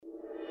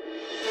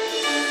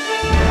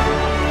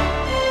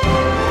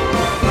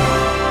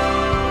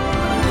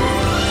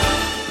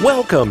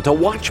Welcome to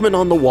Watchman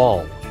on the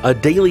Wall, a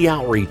daily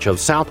outreach of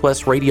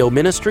Southwest Radio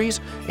Ministries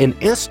and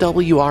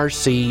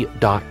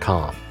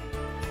SWRC.com.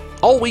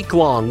 All week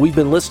long, we've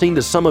been listening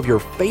to some of your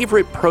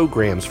favorite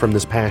programs from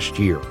this past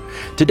year.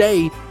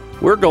 Today,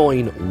 we're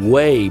going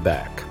way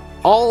back,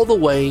 all the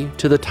way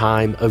to the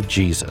time of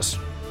Jesus.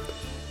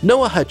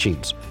 Noah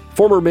Hutchings,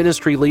 former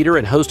ministry leader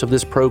and host of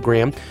this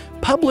program,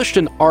 published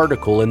an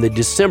article in the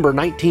December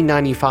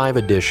 1995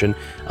 edition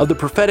of the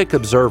Prophetic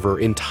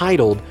Observer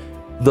entitled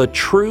The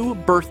True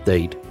Birth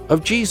Date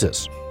of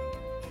Jesus.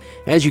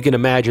 As you can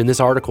imagine,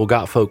 this article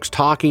got folks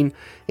talking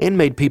and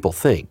made people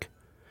think.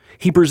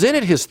 He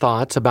presented his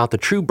thoughts about the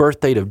true birth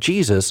date of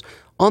Jesus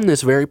on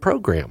this very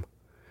program.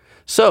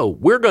 So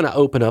we're going to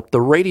open up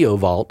the radio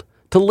vault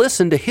to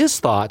listen to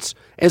his thoughts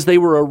as they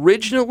were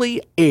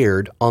originally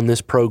aired on this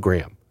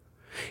program.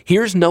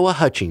 Here's Noah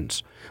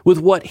Hutchings with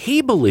what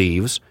he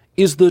believes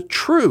is the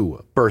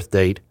true birth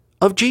date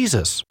of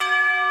Jesus.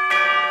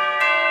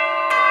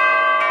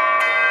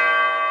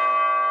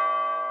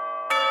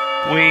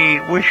 We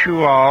wish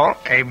you all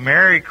a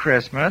Merry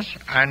Christmas.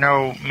 I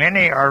know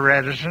many are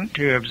reticent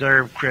to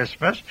observe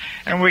Christmas,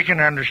 and we can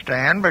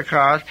understand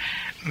because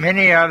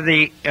many of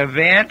the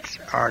events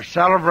or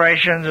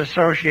celebrations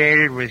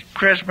associated with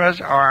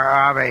Christmas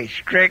are of a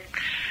strict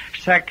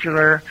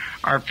secular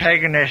or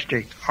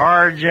paganistic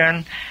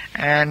origin,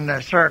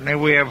 and certainly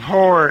we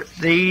abhor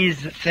these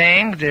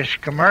things, this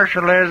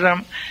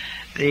commercialism,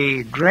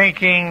 the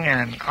drinking,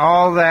 and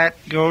all that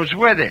goes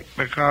with it,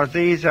 because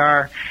these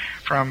are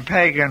from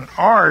pagan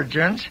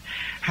origins.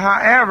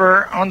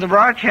 However, on the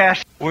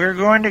broadcast, we're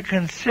going to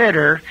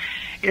consider,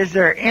 is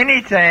there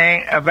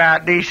anything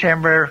about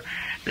December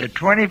the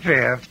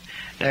 25th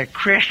that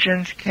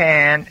Christians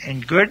can,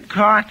 in good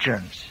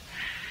conscience,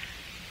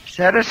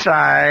 set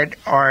aside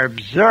or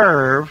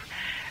observe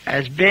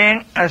as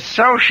being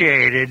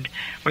associated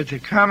with the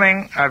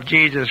coming of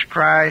Jesus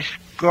Christ,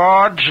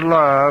 God's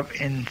love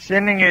in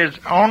sending His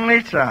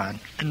only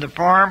Son in the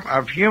form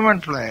of human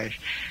flesh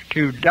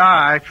to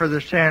die for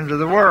the sins of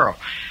the world.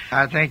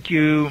 I think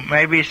you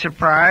may be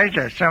surprised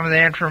at some of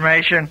the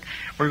information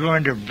we're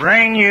going to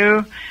bring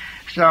you,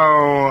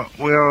 so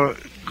we're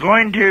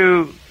going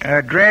to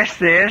address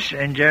this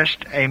in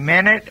just a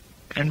minute.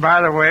 And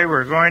by the way,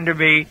 we're going to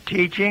be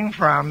teaching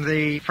from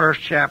the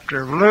first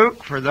chapter of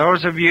Luke. For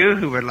those of you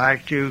who would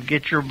like to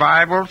get your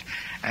Bibles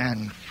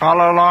and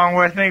follow along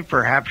with me,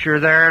 perhaps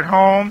you're there at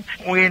home,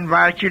 we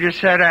invite you to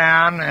sit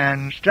down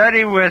and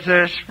study with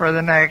us for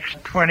the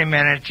next 20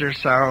 minutes or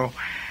so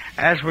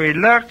as we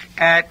look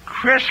at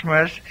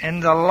Christmas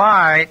in the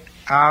light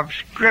of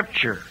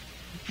Scripture.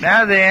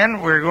 Now then,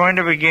 we're going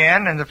to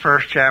begin in the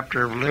first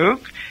chapter of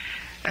Luke,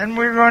 and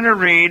we're going to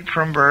read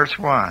from verse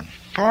 1.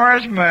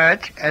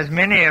 Forasmuch as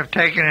many have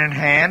taken in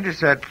hand to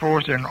set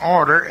forth in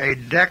order a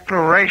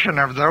declaration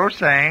of those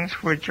things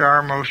which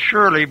are most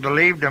surely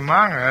believed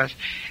among us,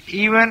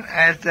 even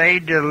as they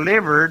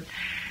delivered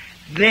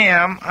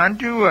them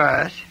unto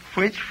us,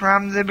 which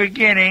from the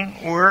beginning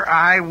were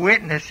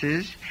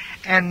eyewitnesses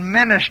and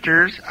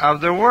ministers of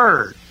the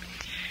word.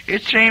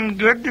 It seemed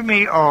good to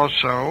me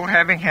also,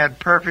 having had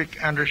perfect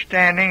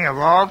understanding of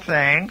all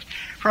things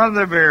from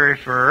the very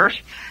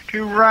first,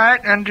 to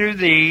write unto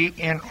thee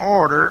in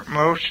order,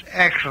 most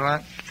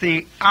excellent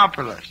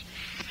Theophilus.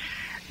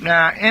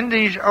 Now, in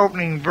these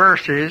opening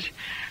verses,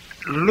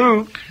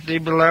 Luke, the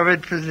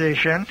beloved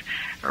physician,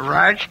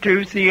 writes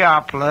to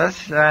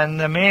Theophilus, and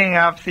the meaning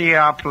of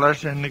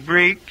Theophilus in the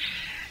Greek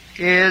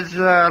is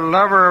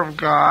lover of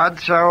God,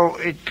 so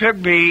it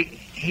could be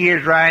he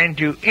is writing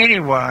to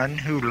anyone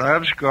who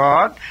loves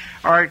God,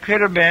 or it could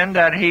have been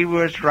that he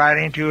was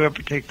writing to a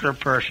particular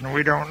person.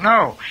 We don't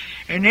know.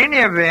 In any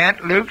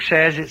event, Luke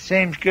says, it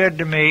seems good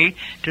to me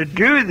to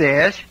do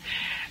this,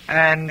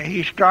 and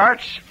he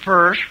starts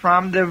first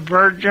from the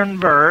virgin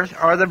birth,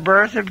 or the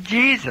birth of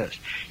Jesus.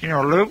 You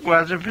know, Luke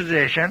was a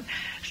physician,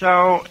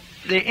 so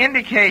the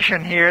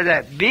indication here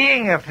that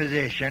being a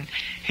physician,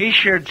 he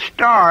should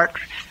start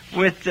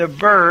with the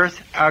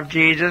birth of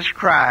Jesus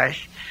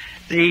Christ,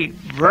 the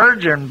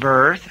virgin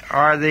birth,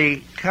 or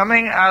the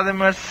coming of the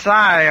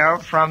Messiah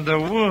from the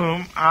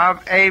womb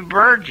of a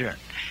virgin.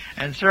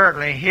 And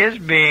certainly his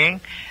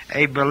being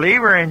a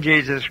believer in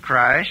Jesus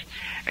Christ,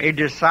 a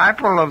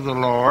disciple of the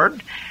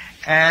Lord,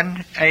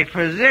 and a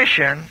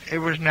physician, it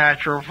was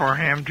natural for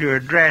him to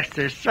address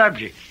this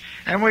subject.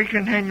 And we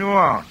continue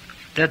on.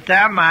 That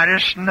thou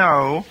mightest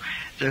know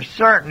the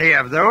certainty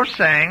of those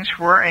things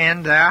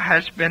wherein thou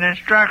hast been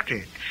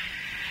instructed.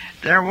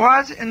 There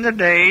was in the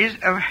days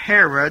of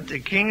Herod, the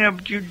king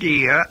of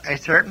Judea, a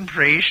certain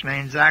priest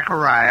named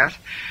Zacharias,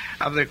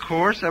 of the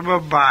course of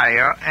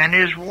Abiah, and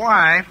his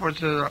wife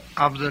was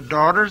of the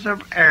daughters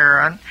of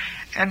Aaron,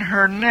 and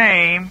her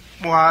name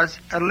was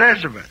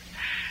Elizabeth.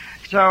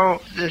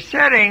 So the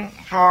setting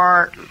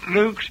for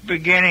Luke's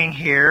beginning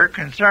here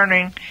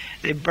concerning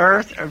the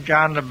birth of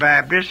John the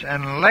Baptist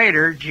and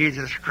later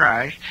Jesus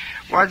Christ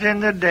was in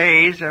the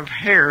days of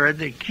Herod,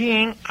 the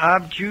king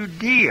of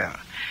Judea.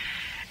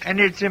 And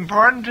it's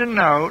important to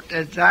note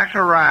that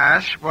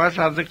Zacharias was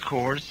of the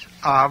course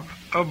of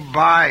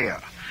Abiah.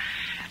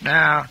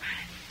 Now,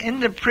 in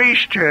the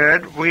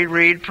priesthood, we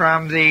read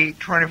from the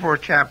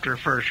 24th chapter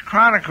of 1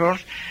 Chronicles,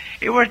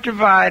 it was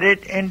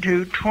divided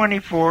into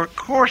 24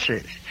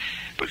 courses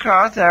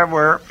because there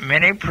were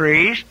many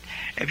priests.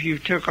 If you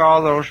took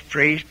all those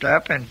priests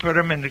up and put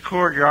them in the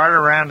courtyard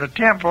around the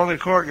temple, the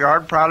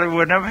courtyard probably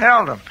wouldn't have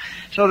held them.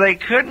 So they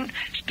couldn't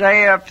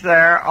stay up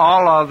there,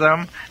 all of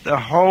them, the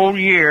whole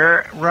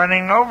year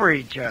running over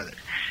each other.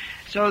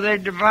 So they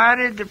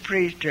divided the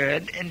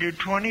priesthood into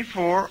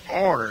 24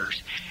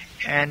 orders,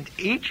 and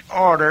each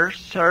order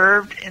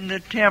served in the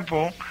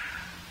temple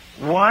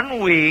 1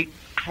 week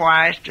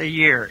twice a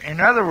year. In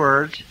other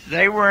words,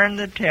 they were in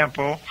the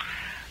temple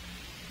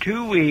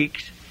 2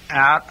 weeks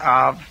out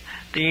of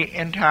the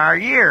entire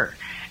year,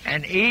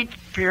 and each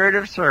period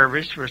of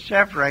service was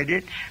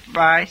separated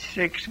by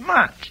 6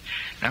 months.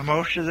 Now,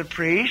 most of the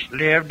priests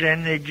lived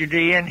in the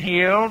Judean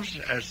hills.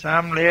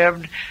 Some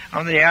lived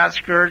on the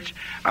outskirts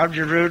of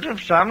Jerusalem.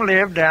 Some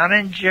lived down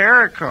in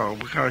Jericho,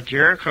 because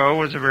Jericho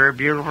was a very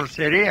beautiful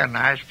city, a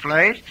nice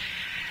place.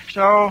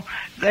 So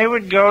they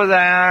would go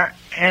there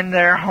in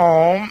their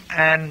home,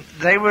 and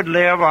they would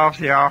live off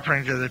the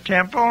offerings of the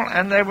temple,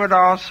 and they would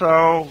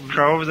also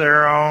grow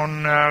their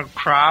own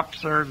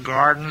crops or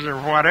gardens or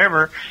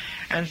whatever,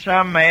 and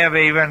some may have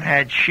even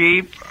had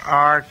sheep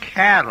or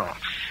cattle.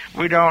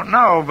 We don't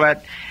know,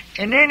 but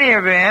in any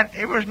event,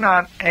 it was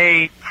not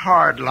a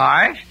hard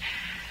life,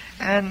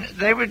 and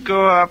they would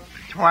go up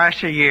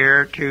twice a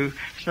year to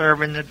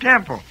serve in the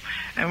temple.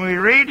 And we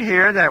read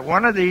here that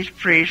one of these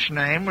priests'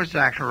 name was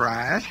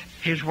Zacharias.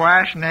 His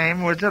wife's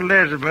name was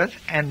Elizabeth,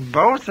 and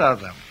both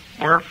of them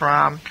were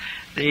from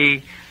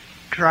the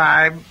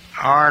tribe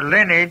or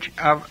lineage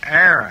of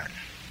Aaron.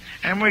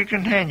 And we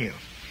continue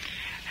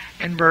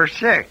in verse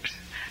 6.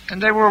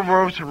 And they were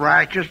both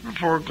righteous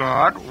before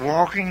God,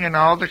 walking in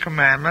all the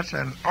commandments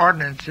and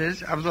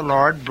ordinances of the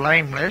Lord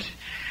blameless.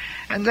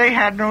 And they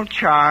had no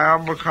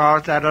child,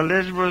 because that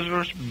Elizabeth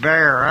was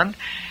barren,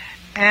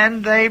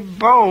 and they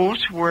both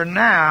were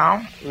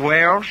now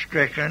well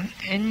stricken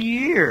in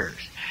years.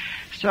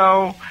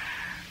 So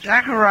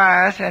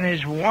Zacharias and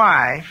his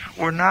wife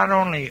were not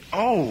only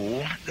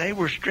old, they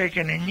were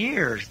stricken in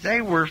years.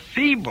 They were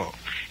feeble.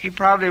 He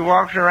probably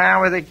walked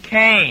around with a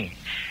cane.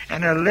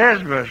 And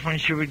Elizabeth, when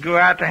she would go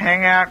out to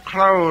hang out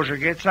clothes or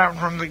get something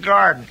from the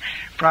garden,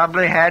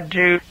 probably had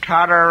to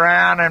totter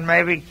around and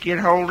maybe get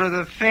hold of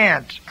the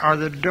fence or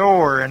the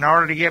door in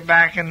order to get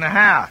back in the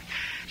house.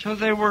 So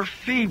they were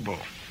feeble.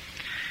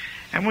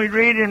 And we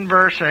read in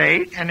verse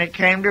 8, and it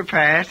came to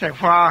pass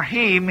that while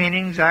he,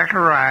 meaning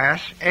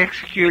Zacharias,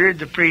 executed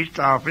the priest's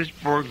office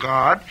before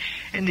God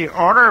in the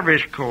order of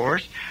his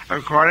course,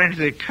 according to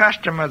the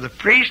custom of the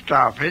priest's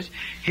office,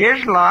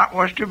 his lot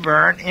was to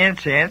burn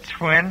incense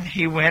when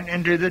he went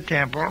into the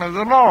temple of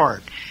the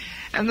Lord.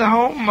 And the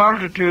whole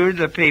multitude of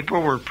the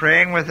people were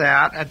praying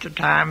without at the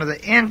time of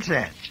the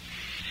incense.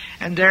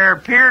 And there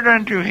appeared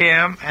unto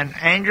him an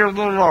angel of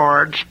the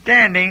Lord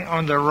standing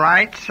on the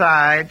right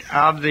side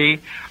of the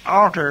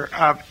altar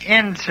of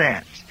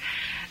incense.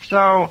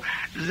 So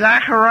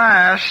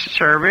Zacharias'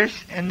 service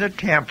in the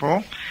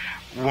temple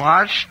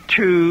was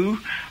to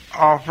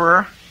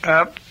offer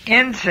up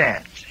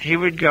incense. He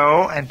would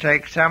go and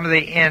take some of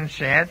the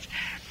incense,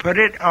 put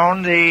it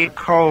on the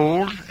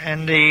coals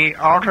and the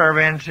altar of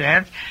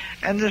incense,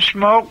 and the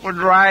smoke would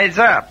rise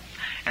up,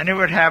 and it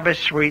would have a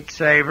sweet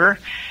savor.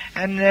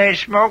 And the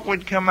smoke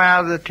would come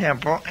out of the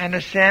temple and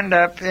ascend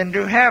up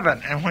into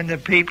heaven. And when the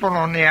people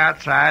on the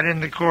outside in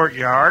the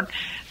courtyard,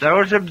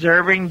 those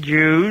observing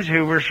Jews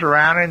who were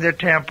surrounding the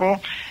temple,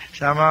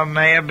 some of them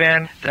may have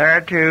been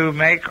there to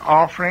make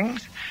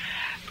offerings,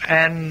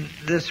 and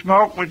the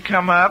smoke would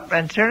come up,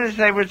 and as soon as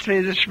they would see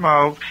the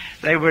smoke,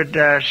 they would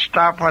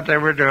stop what they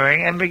were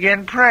doing and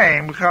begin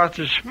praying, because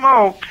the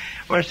smoke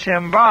was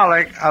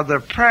symbolic of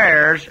the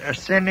prayers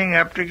ascending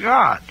up to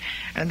God.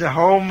 And the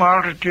whole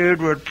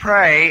multitude would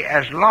pray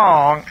as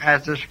long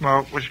as the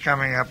smoke was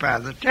coming up out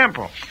of the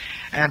temple.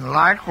 And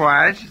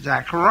likewise,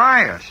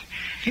 Zacharias,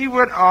 he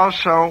would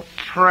also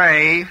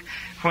pray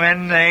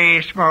when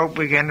the smoke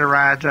began to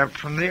rise up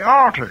from the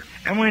altar.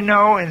 And we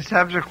know in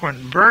subsequent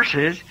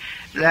verses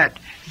that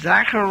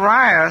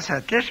Zacharias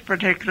at this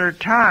particular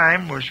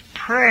time was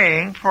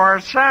praying for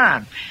a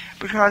son,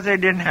 because they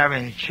didn't have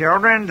any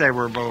children. They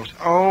were both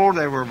old,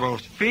 they were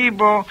both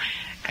feeble,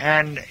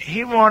 and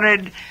he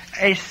wanted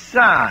a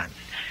son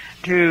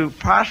to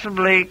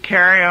possibly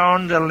carry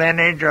on the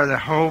lineage or the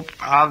hope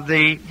of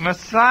the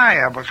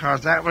Messiah,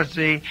 because that was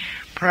the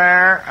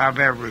prayer of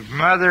every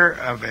mother,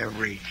 of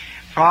every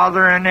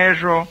father in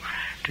Israel,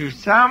 to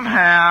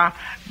somehow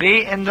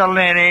be in the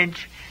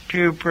lineage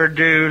to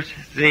produce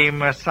the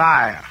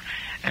Messiah.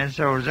 And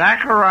so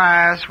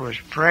Zacharias was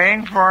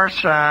praying for a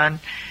son,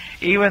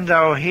 even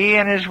though he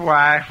and his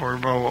wife were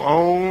both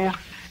old.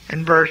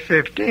 In verse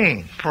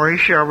 15, for he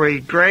shall be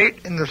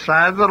great in the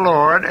sight of the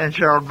Lord, and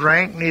shall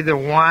drink neither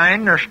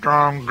wine nor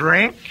strong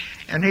drink,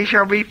 and he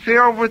shall be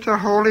filled with the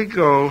Holy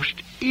Ghost,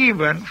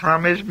 even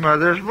from his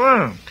mother's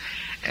womb.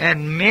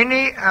 and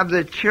many of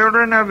the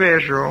children of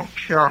Israel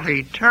shall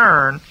he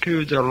turn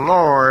to the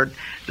Lord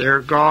their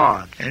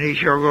God. And he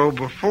shall go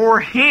before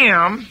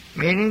him,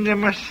 meaning the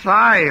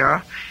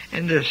Messiah,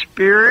 in the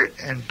spirit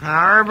and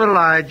power of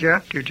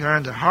Elijah, to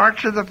turn the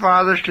hearts of the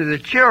fathers to the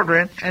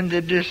children, and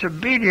the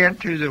disobedient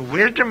to the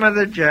wisdom of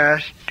the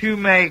just, to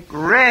make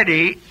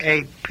ready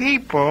a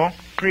people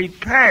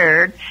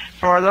prepared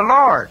for the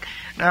Lord.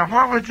 Now,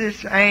 what was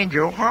this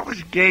angel, what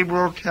was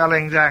Gabriel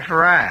telling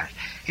Zacharias?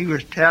 He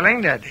was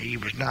telling that he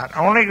was not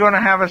only going to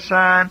have a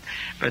son,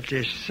 but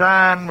this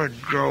son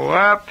would grow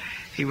up.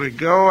 He would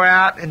go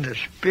out in the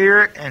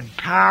spirit and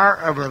power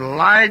of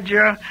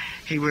Elijah.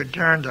 He would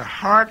turn the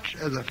hearts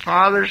of the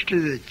fathers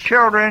to the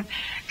children,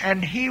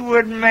 and he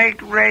would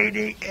make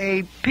ready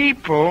a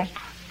people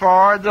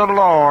for the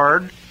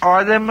Lord,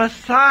 or the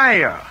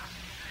Messiah.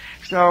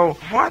 So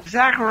what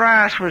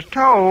Zacharias was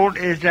told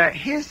is that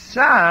his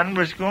son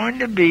was going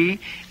to be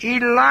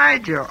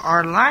Elijah,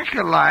 or like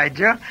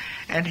Elijah,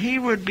 and he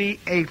would be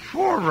a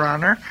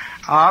forerunner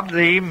of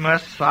the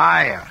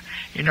Messiah.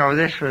 You know,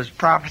 this was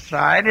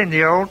prophesied in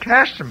the Old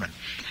Testament.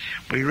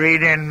 We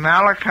read in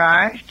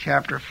Malachi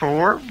chapter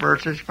 4,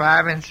 verses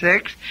 5 and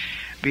 6,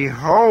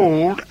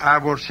 Behold, I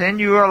will send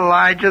you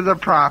Elijah the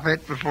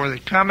prophet before the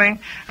coming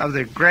of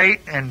the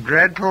great and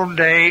dreadful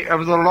day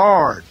of the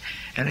Lord.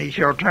 And he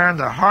shall turn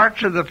the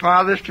hearts of the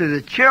fathers to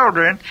the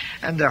children,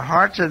 and the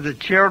hearts of the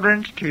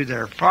children to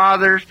their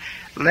fathers,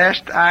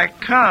 lest I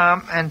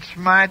come and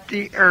smite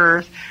the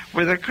earth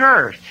with a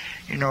curse.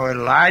 You know,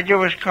 Elijah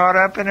was caught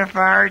up in a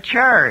fiery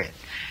chariot.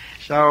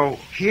 So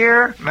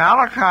here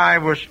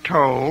Malachi was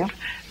told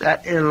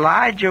that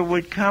Elijah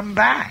would come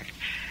back,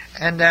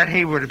 and that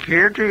he would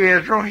appear to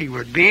Israel, he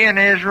would be in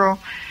Israel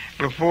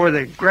before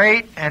the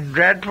great and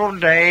dreadful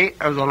day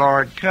of the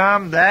Lord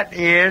come. That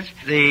is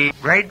the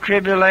Great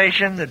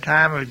Tribulation, the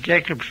time of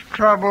Jacob's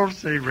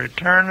troubles, the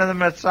return of the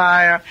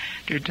Messiah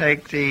to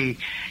take the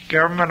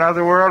government of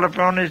the world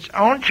upon its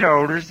own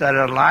shoulders, that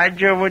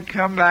Elijah would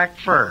come back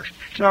first.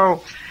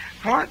 So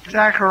what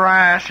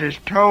Zacharias is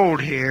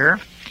told here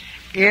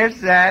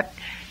is that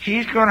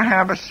he's going to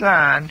have a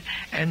son,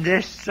 and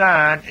this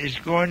son is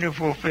going to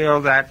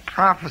fulfill that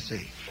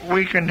prophecy.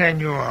 We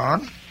continue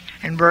on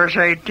in verse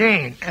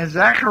 18. And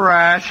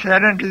Zacharias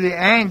said unto the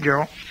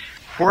angel,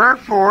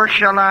 Wherefore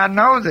shall I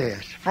know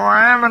this? For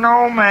I am an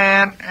old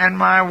man, and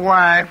my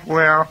wife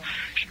well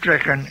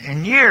stricken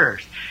in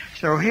years.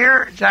 So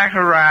here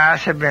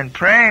Zacharias had been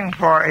praying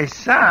for a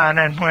son,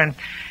 and when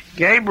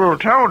Gabriel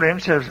told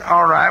him, says,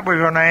 all right, we're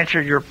going to answer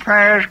your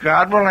prayers.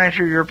 God will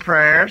answer your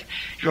prayers.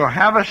 You'll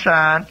have a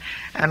son.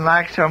 And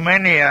like so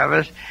many of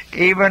us,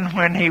 even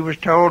when he was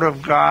told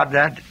of God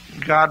that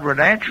God would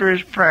answer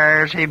his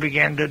prayers, he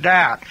began to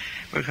doubt,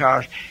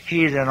 because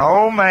he's an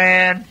old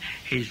man,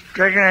 he's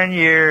stricken in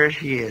years,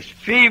 he is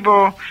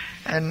feeble,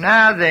 and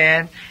now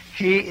then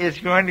he is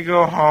going to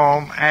go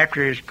home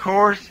after his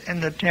course in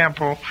the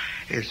temple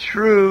is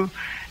through,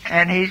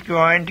 and he's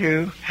going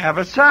to have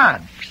a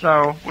son.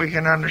 So we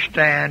can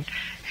understand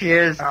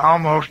his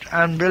almost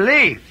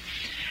unbelief.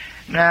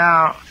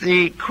 Now,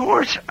 the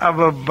course of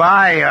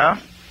Abiah,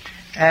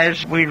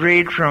 as we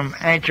read from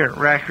ancient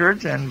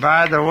records, and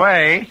by the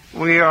way,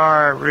 we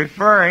are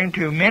referring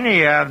to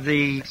many of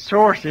the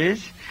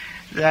sources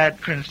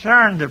that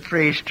concern the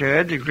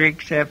priesthood, the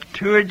Greek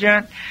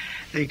Septuagint,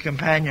 the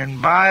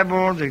Companion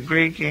Bible, the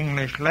Greek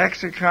English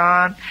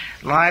Lexicon,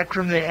 Light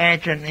from the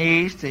Ancient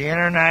East, the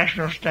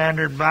International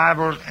Standard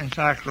Bible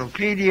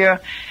Encyclopedia,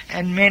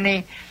 and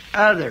many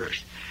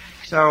others.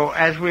 So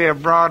as we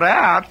have brought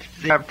out,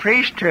 the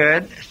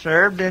priesthood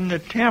served in the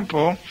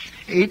temple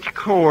each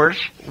course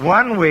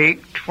 1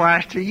 week,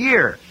 twice a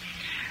year.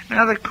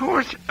 Now the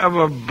course of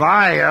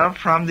Abiah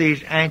from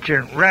these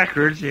ancient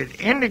records,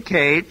 it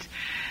indicates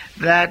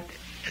that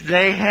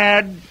they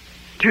had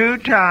 2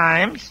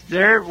 times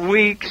their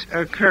weeks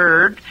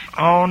occurred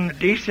on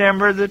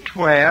December the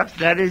 12th.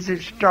 That is,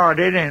 it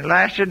started and it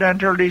lasted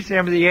until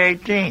December the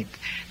 18th.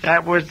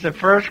 That was the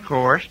first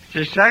course.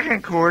 The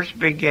second course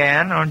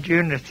began on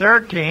June the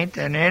 13th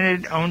and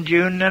ended on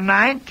June the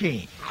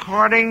 19th.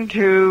 According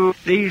to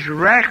these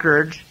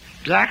records,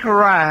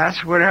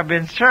 Zacharias would have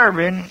been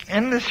serving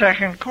in the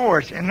second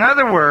course. In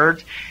other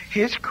words,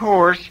 his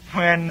course,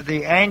 when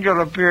the angel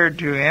appeared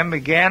to him,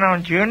 began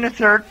on June the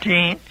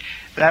 13th.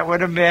 That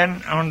would have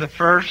been on the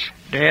first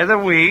day of the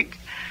week,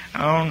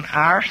 on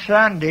our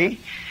Sunday,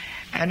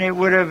 and it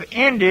would have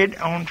ended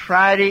on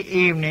Friday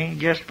evening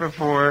just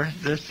before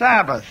the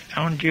Sabbath,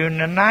 on June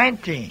the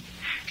 19th.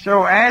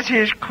 So as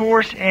his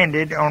course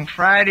ended on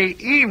Friday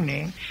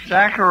evening,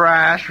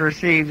 Zacharias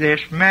received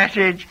this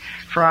message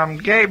from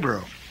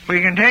Gabriel.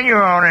 We continue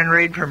on and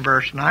read from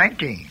verse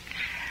 19.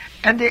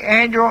 And the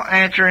angel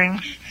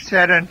answering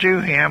said unto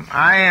him,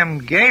 I am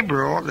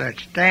Gabriel that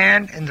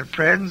stand in the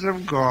presence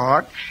of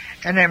God,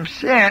 and am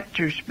sent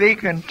to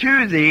speak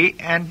unto thee,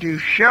 and to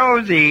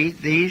show thee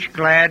these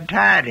glad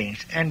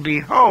tidings. And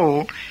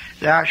behold,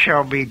 thou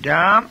shalt be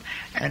dumb,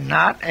 and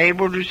not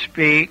able to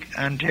speak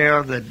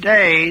until the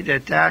day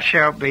that thou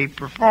shalt be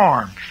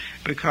performed,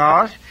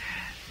 because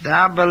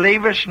Thou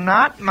believest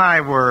not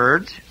my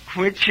words,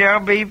 which shall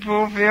be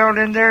fulfilled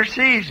in their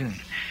season.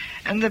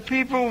 And the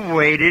people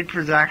waited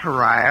for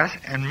Zacharias,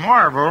 and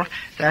marveled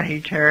that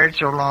he tarried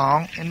so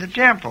long in the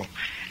temple.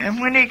 And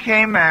when he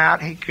came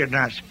out, he could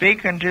not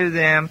speak unto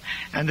them,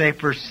 and they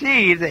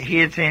perceived that he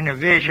had seen a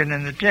vision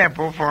in the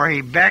temple, for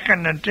he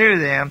beckoned unto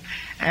them,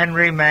 and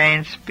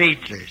remained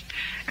speechless.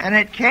 And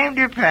it came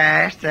to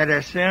pass that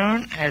as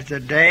soon as the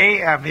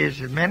day of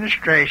his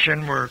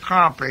administration were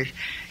accomplished,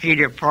 he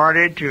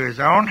departed to his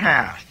own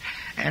house.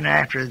 And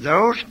after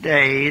those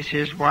days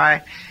his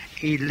wife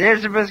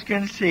Elizabeth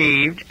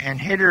conceived,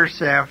 and hid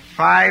herself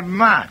 5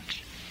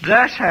 months.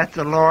 Thus hath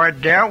the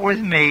Lord dealt with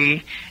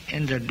me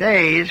in the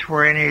days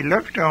wherein he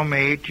looked on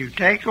me to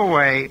take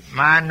away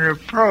mine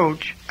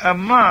reproach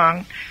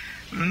among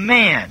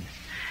men.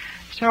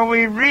 So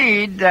we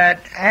read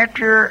that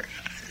after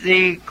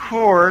the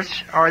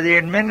course or the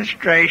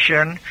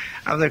administration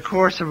of the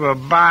course of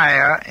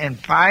Abiah in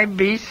 5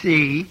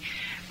 BC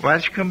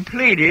was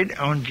completed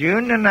on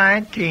June the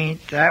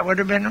 19th, that would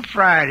have been a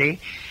Friday,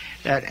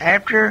 that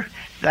after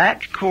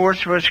that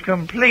course was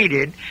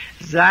completed,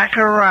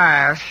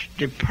 Zacharias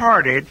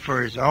departed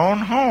for his own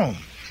home.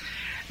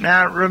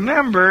 Now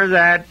remember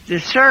that the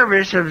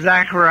service of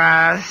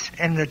Zacharias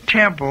in the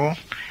temple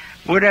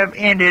would have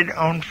ended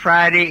on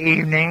Friday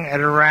evening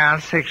at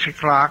around 6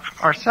 o'clock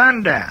or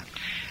sundown.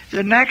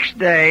 The next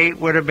day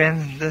would have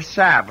been the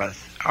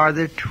Sabbath, or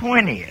the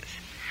 20th.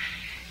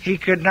 He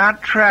could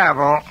not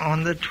travel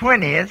on the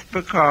 20th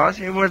because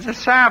it was a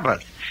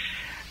Sabbath.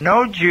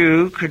 No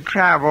Jew could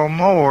travel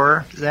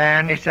more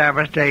than a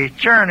Sabbath day's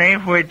journey,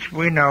 which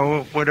we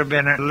know would have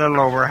been a little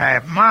over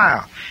half a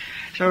mile.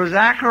 So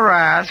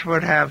Zacharias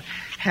would have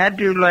had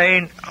to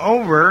lay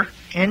over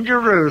in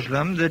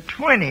Jerusalem the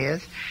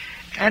 20th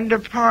and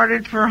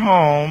departed for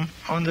home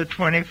on the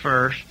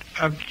 21st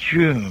of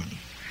June.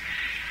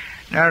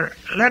 Now,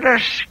 let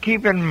us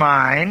keep in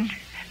mind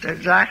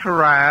that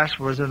Zacharias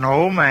was an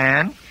old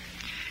man.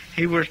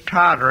 He was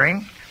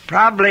tottering,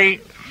 probably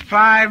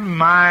 5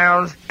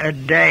 miles a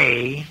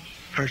day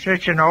for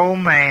such an old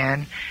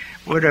man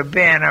would have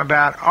been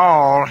about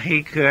all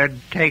he could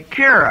take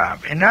care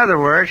of. In other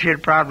words,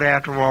 he'd probably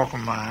have to walk a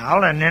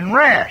mile and then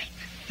rest.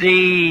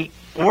 The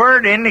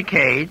word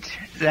indicates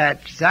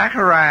that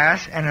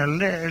Zacharias and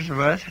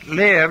Elizabeth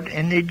lived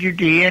in the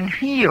Judean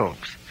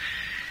hills.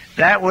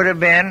 That would have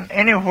been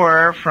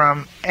anywhere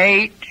from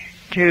 8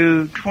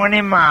 to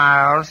 20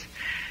 miles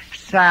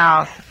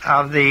south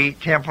of the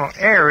temple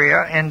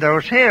area in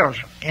those hills.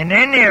 In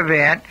any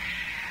event,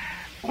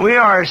 we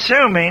are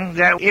assuming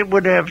that it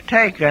would have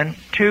taken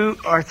 2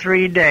 or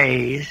 3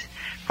 days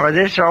for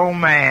this old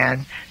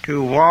man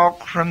to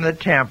walk from the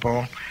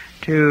temple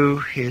to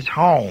his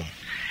home.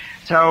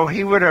 So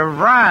he would have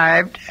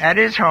arrived at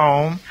his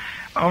home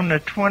on the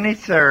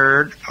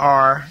 23rd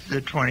or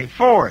the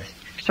 24th.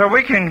 So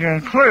we can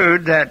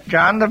conclude that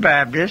John the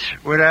Baptist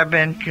would have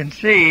been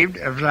conceived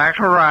of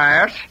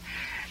Zacharias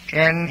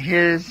in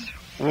his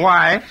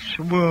wife's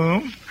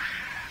womb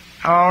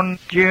on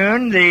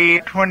June the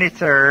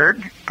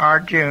 23rd or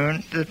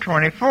June the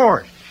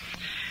 24th.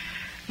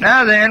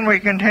 Now then, we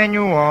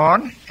continue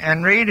on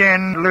and read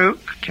in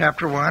Luke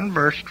chapter 1,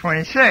 verse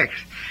 26.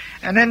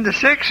 And in the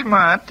 6th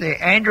month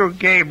the angel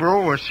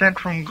Gabriel was sent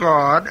from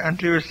God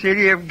unto a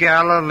city of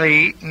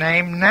Galilee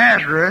named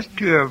Nazareth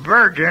to a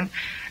virgin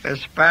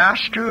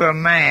espoused to a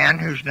man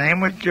whose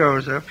name was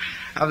Joseph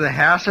of the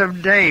house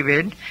of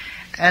David,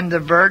 and the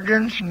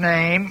virgin's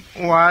name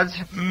was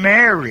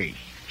Mary.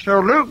 So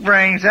Luke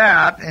brings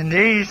out in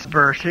these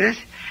verses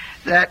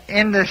that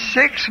in the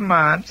 6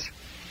 months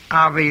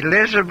of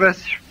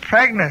Elizabeth's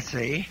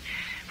pregnancy,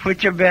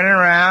 which have been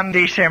around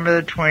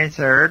December the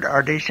 23rd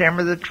or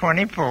December the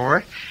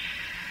 24th,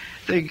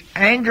 the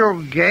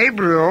angel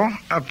Gabriel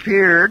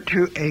appeared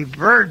to a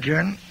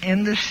virgin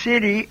in the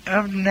city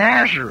of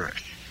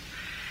Nazareth.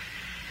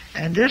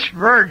 And this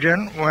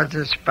virgin was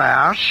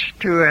espoused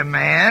to a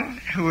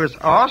man who was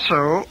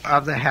also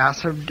of the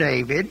house of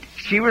David.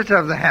 She was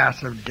of the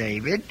house of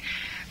David.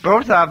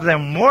 Both of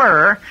them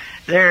were.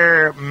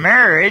 Their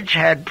marriage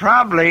had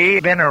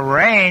probably been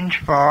arranged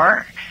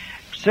for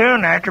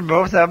soon after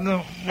both of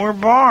them were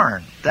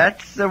born.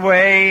 That's the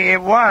way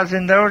it was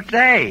in those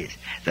days.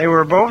 They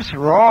were both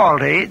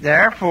royalty,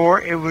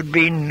 therefore it would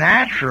be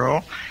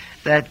natural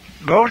that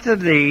both of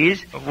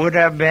these would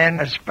have been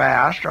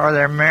espoused or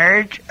their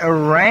marriage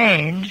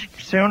arranged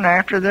soon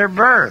after their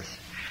birth.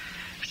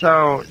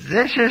 So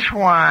this is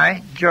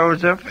why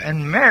Joseph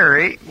and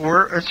Mary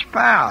were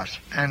espoused.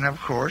 And of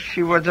course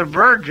she was a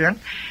virgin,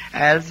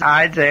 as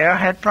Isaiah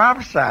had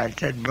prophesied,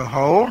 said,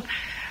 Behold,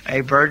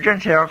 a virgin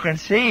shall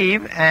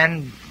conceive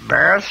and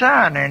bear a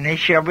son, and he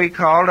shall be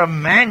called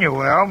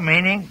Emmanuel,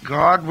 meaning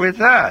God with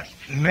us.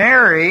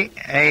 Mary,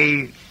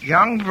 a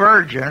young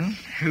virgin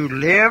who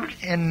lived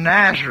in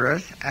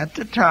Nazareth at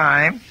the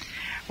time,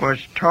 was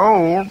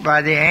told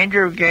by the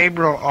angel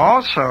Gabriel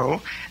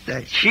also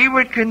that she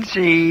would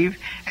conceive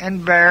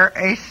and bear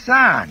a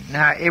son.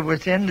 Now, it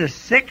was in the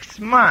 6th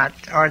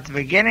month, or at the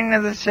beginning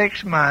of the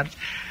 6th month,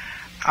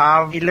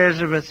 of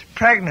Elizabeth's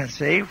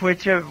pregnancy,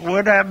 which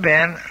would have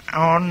been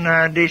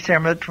on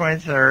December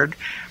 23rd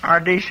or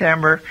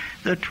December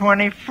the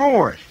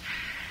 24th.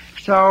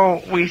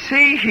 So we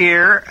see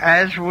here,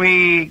 as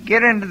we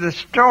get into the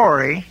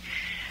story,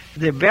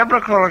 the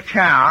biblical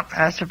account,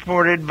 as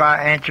supported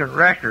by ancient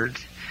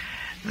records,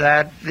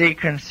 that the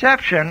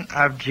conception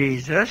of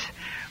Jesus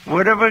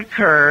would have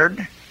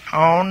occurred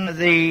on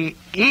the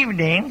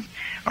evening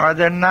or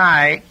the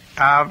night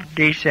of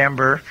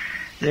December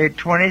the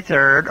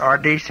 23rd or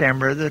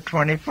December the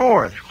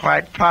 24th,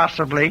 quite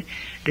possibly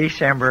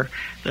December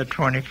the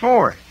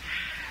 24th.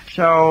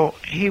 So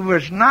he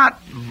was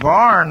not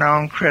born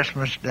on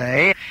Christmas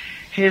Day.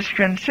 His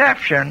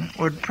conception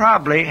would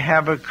probably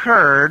have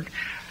occurred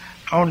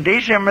on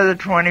December the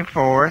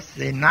 24th,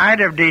 the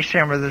night of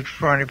December the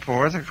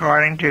 24th,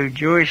 according to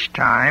Jewish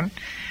time,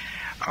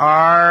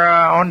 or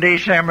on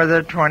December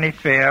the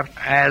 25th,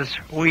 as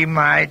we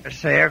might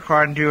say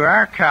according to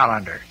our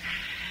calendar.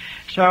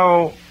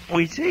 So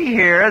we see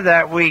here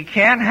that we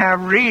can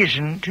have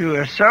reason to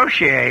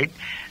associate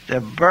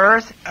the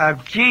birth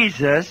of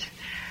Jesus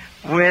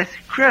with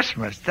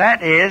Christmas.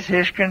 That is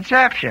his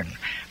conception,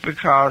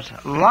 because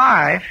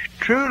life,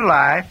 true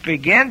life,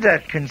 begins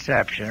at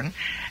conception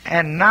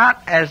and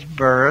not as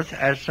birth,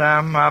 as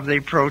some of the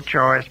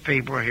pro-choice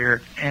people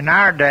here in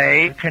our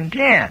day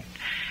contend.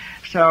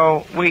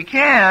 So we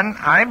can,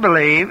 I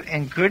believe,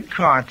 in good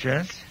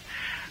conscience,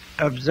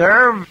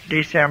 observe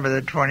December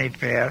the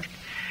 25th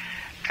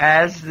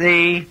as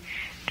the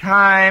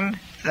time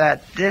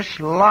that this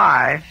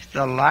life,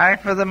 the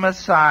life of the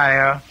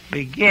Messiah,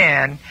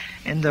 began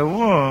in the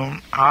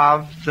womb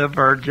of the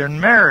Virgin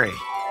Mary.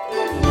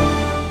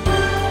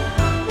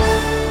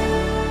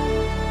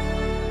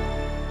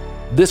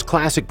 This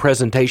classic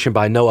presentation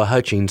by Noah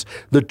Hutchings,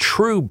 The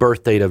True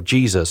Birth Date of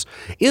Jesus,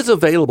 is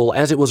available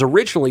as it was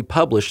originally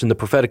published in the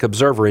Prophetic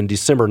Observer in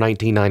December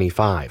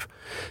 1995.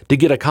 To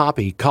get a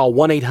copy, call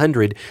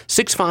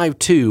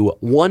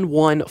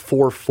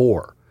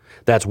 1-800-652-1144.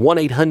 That's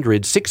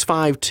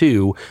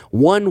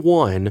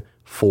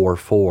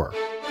 1-800-652-1144.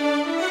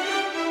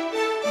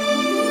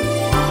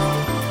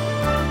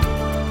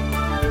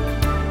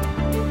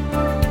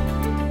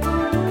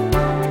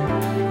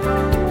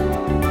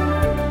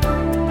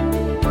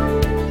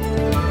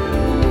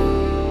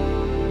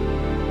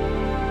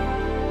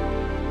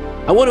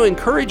 I want to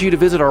encourage you to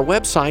visit our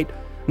website.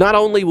 Not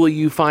only will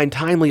you find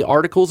timely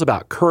articles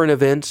about current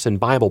events and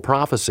Bible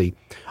prophecy,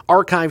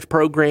 archived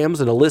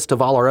programs, and a list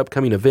of all our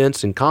upcoming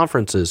events and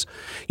conferences,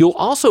 you'll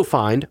also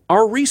find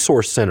our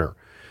Resource Center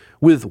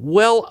with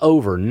well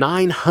over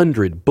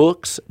 900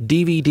 books,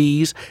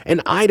 DVDs,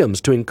 and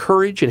items to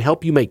encourage and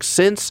help you make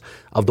sense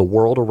of the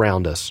world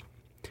around us.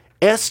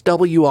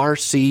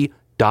 SWRC.com.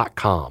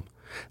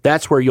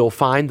 That's where you'll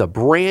find the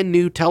brand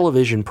new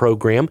television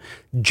program,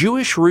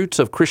 Jewish Roots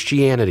of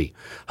Christianity,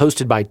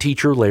 hosted by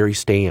teacher Larry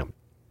Stamm.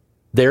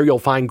 There you'll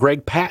find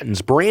Greg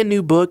Patton's brand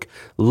new book,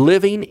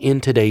 Living in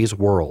Today's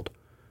World.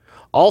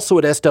 Also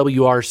at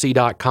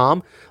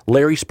SWRC.com,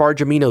 Larry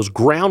Spargimino's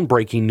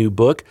groundbreaking new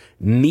book,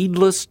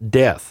 Needless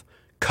Death,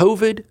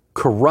 COVID,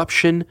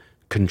 Corruption,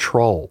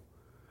 Control.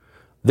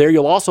 There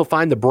you'll also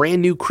find the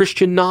brand new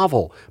Christian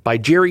novel by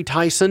Jerry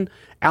Tyson,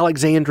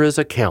 Alexandra's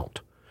Account.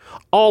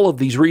 All of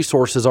these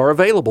resources are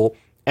available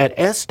at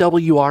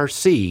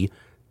SWRC.com.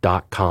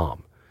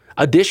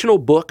 Additional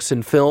books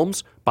and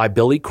films by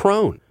Billy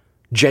Crone,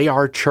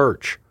 J.R.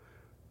 Church,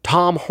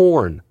 Tom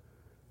Horn,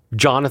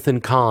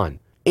 Jonathan Cahn,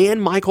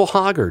 and Michael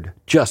Hoggard,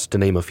 just to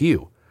name a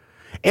few.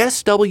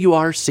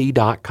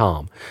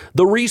 SWRC.com.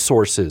 The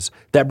resources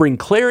that bring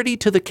clarity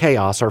to the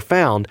chaos are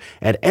found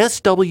at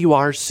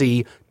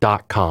SWRC.com.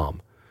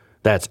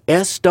 That's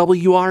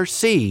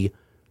SWRC.com.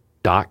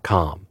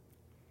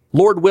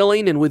 Lord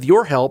willing, and with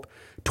your help,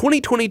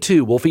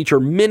 2022 will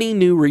feature many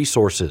new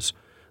resources,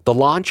 the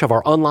launch of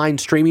our online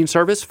streaming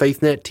service,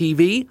 FaithNet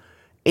TV,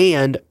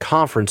 and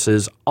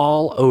conferences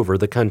all over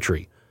the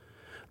country.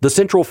 The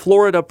Central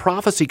Florida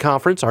Prophecy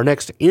Conference, our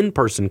next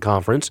in-person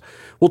conference,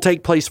 will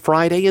take place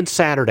Friday and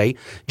Saturday,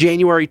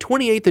 January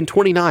 28th and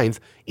 29th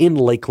in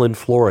Lakeland,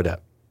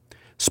 Florida.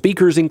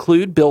 Speakers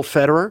include Bill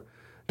Federer,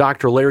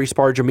 Dr. Larry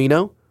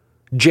Spargimino,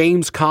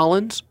 James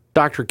Collins,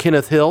 Dr.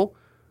 Kenneth Hill,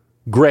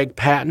 Greg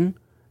Patton,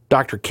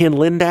 Dr. Ken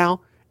Lindau,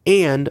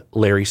 and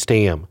Larry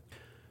Stamm.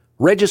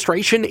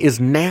 Registration is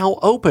now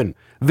open.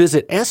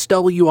 Visit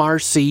swrc.com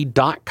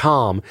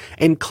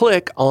and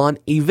click on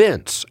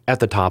Events at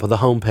the top of the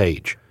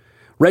homepage.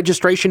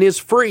 Registration is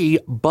free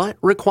but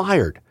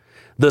required.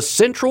 The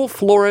Central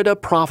Florida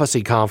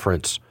Prophecy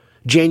Conference,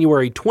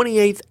 January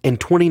 28th and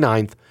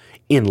 29th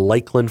in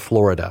Lakeland,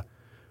 Florida.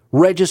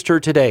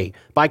 Register today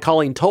by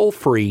calling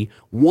toll-free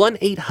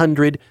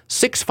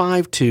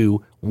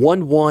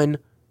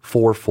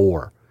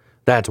 1-800-652-1144.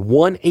 That's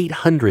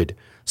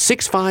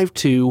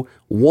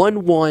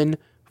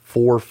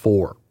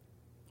 1-800-652-1144.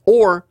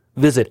 Or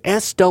visit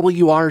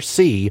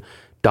swrc.com.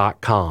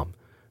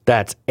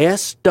 That's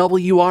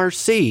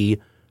swrc.com.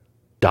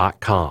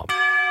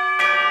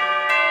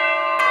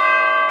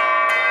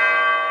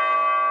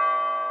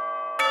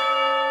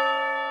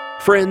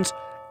 Friends,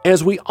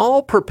 as we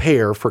all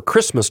prepare for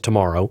Christmas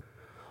tomorrow,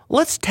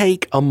 let's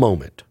take a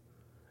moment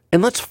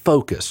and let's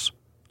focus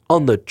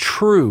on the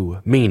true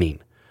meaning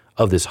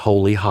of this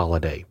holy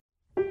holiday.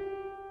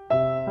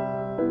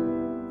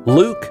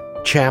 Luke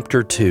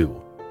chapter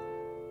 2.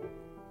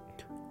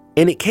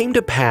 And it came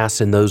to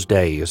pass in those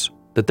days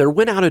that there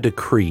went out a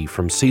decree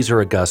from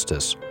Caesar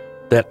Augustus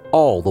that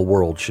all the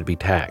world should be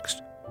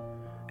taxed.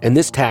 And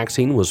this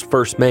taxing was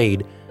first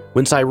made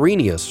when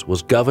Cyrenius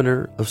was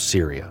governor of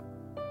Syria.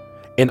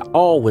 And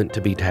all went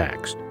to be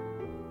taxed,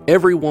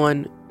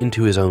 everyone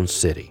into his own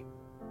city.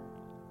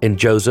 And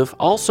Joseph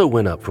also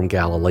went up from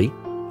Galilee,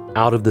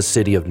 out of the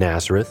city of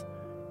Nazareth,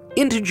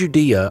 into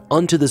Judea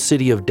unto the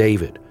city of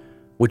David,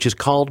 which is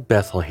called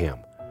Bethlehem,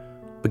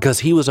 because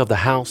he was of the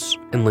house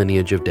and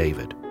lineage of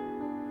David,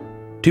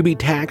 to be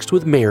taxed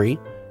with Mary,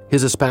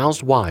 his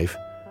espoused wife,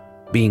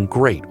 being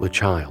great with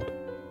child.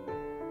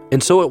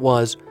 And so it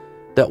was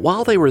that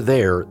while they were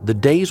there, the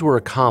days were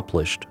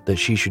accomplished that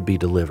she should be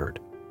delivered.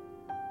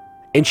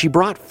 And she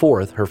brought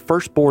forth her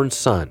firstborn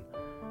son,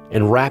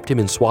 and wrapped him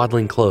in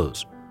swaddling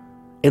clothes,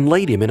 and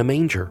laid him in a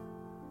manger,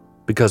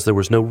 because there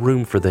was no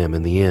room for them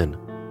in the inn.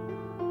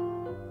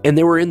 And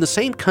there were in the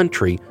same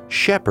country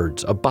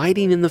shepherds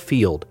abiding in the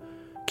field,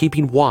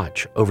 keeping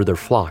watch over their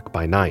flock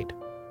by night.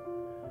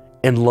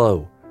 And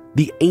lo,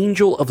 the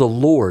angel of the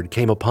Lord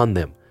came upon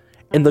them,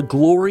 and the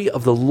glory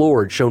of the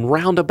Lord shone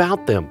round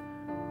about them,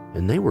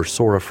 and they were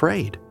sore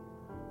afraid.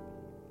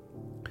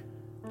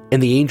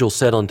 And the angel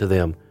said unto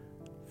them,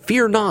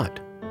 Fear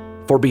not,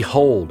 for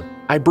behold,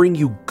 I bring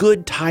you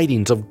good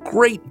tidings of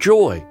great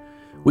joy,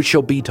 which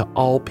shall be to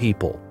all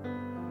people.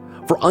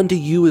 For unto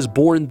you is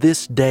born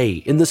this day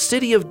in the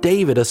city of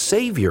David a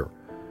Savior,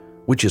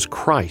 which is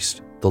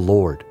Christ the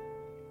Lord.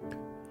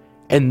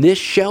 And this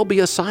shall be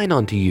a sign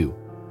unto you.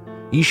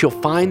 Ye shall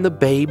find the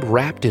babe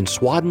wrapped in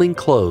swaddling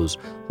clothes,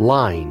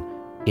 lying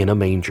in a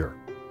manger.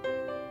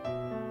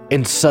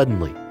 And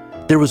suddenly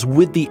there was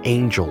with the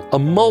angel a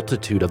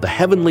multitude of the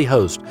heavenly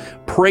host,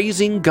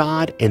 praising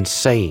God and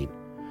saying,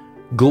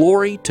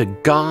 Glory to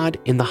God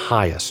in the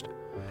highest,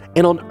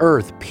 and on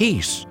earth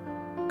peace,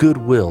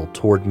 goodwill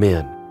toward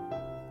men.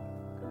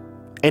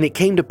 And it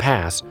came to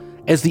pass,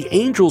 as the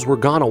angels were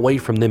gone away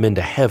from them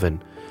into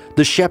heaven,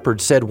 the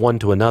shepherds said one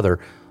to another,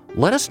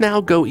 Let us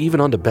now go even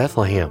unto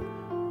Bethlehem,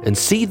 and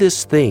see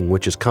this thing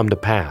which is come to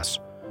pass,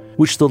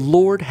 which the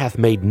Lord hath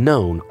made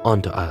known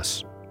unto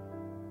us.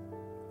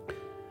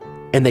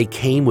 And they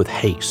came with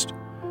haste,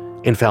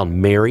 and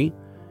found Mary,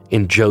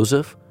 and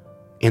Joseph,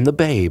 and the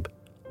babe,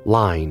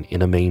 lying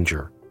in a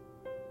manger.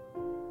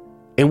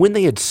 And when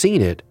they had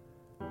seen it,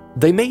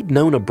 they made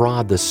known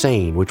abroad the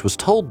saying which was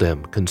told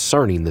them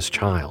concerning this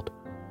child.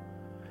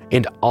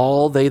 And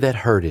all they that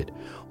heard it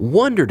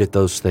wondered at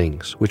those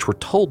things which were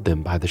told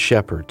them by the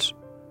shepherds.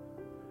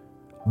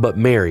 But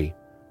Mary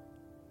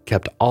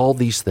kept all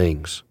these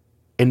things,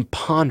 and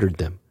pondered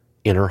them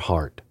in her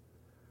heart.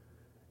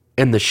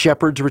 And the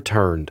shepherds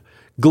returned,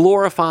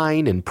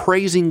 glorifying and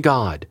praising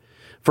God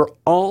for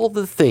all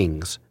the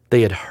things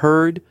they had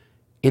heard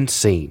and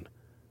seen,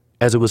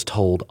 as it was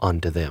told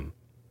unto them.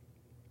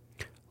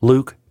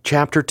 Luke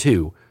chapter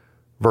 2,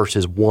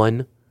 verses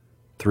 1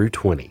 through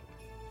 20.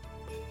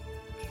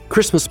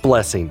 Christmas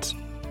blessings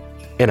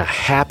and a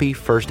happy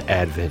first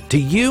Advent to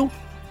you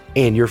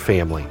and your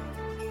family.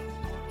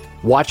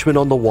 Watchman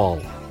on the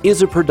Wall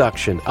is a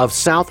production of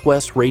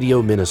Southwest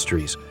Radio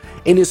Ministries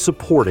and is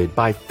supported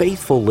by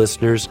faithful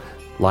listeners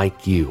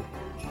like you.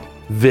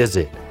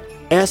 Visit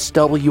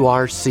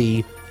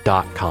swrc.com.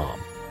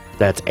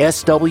 That's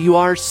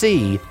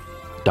swrc.com.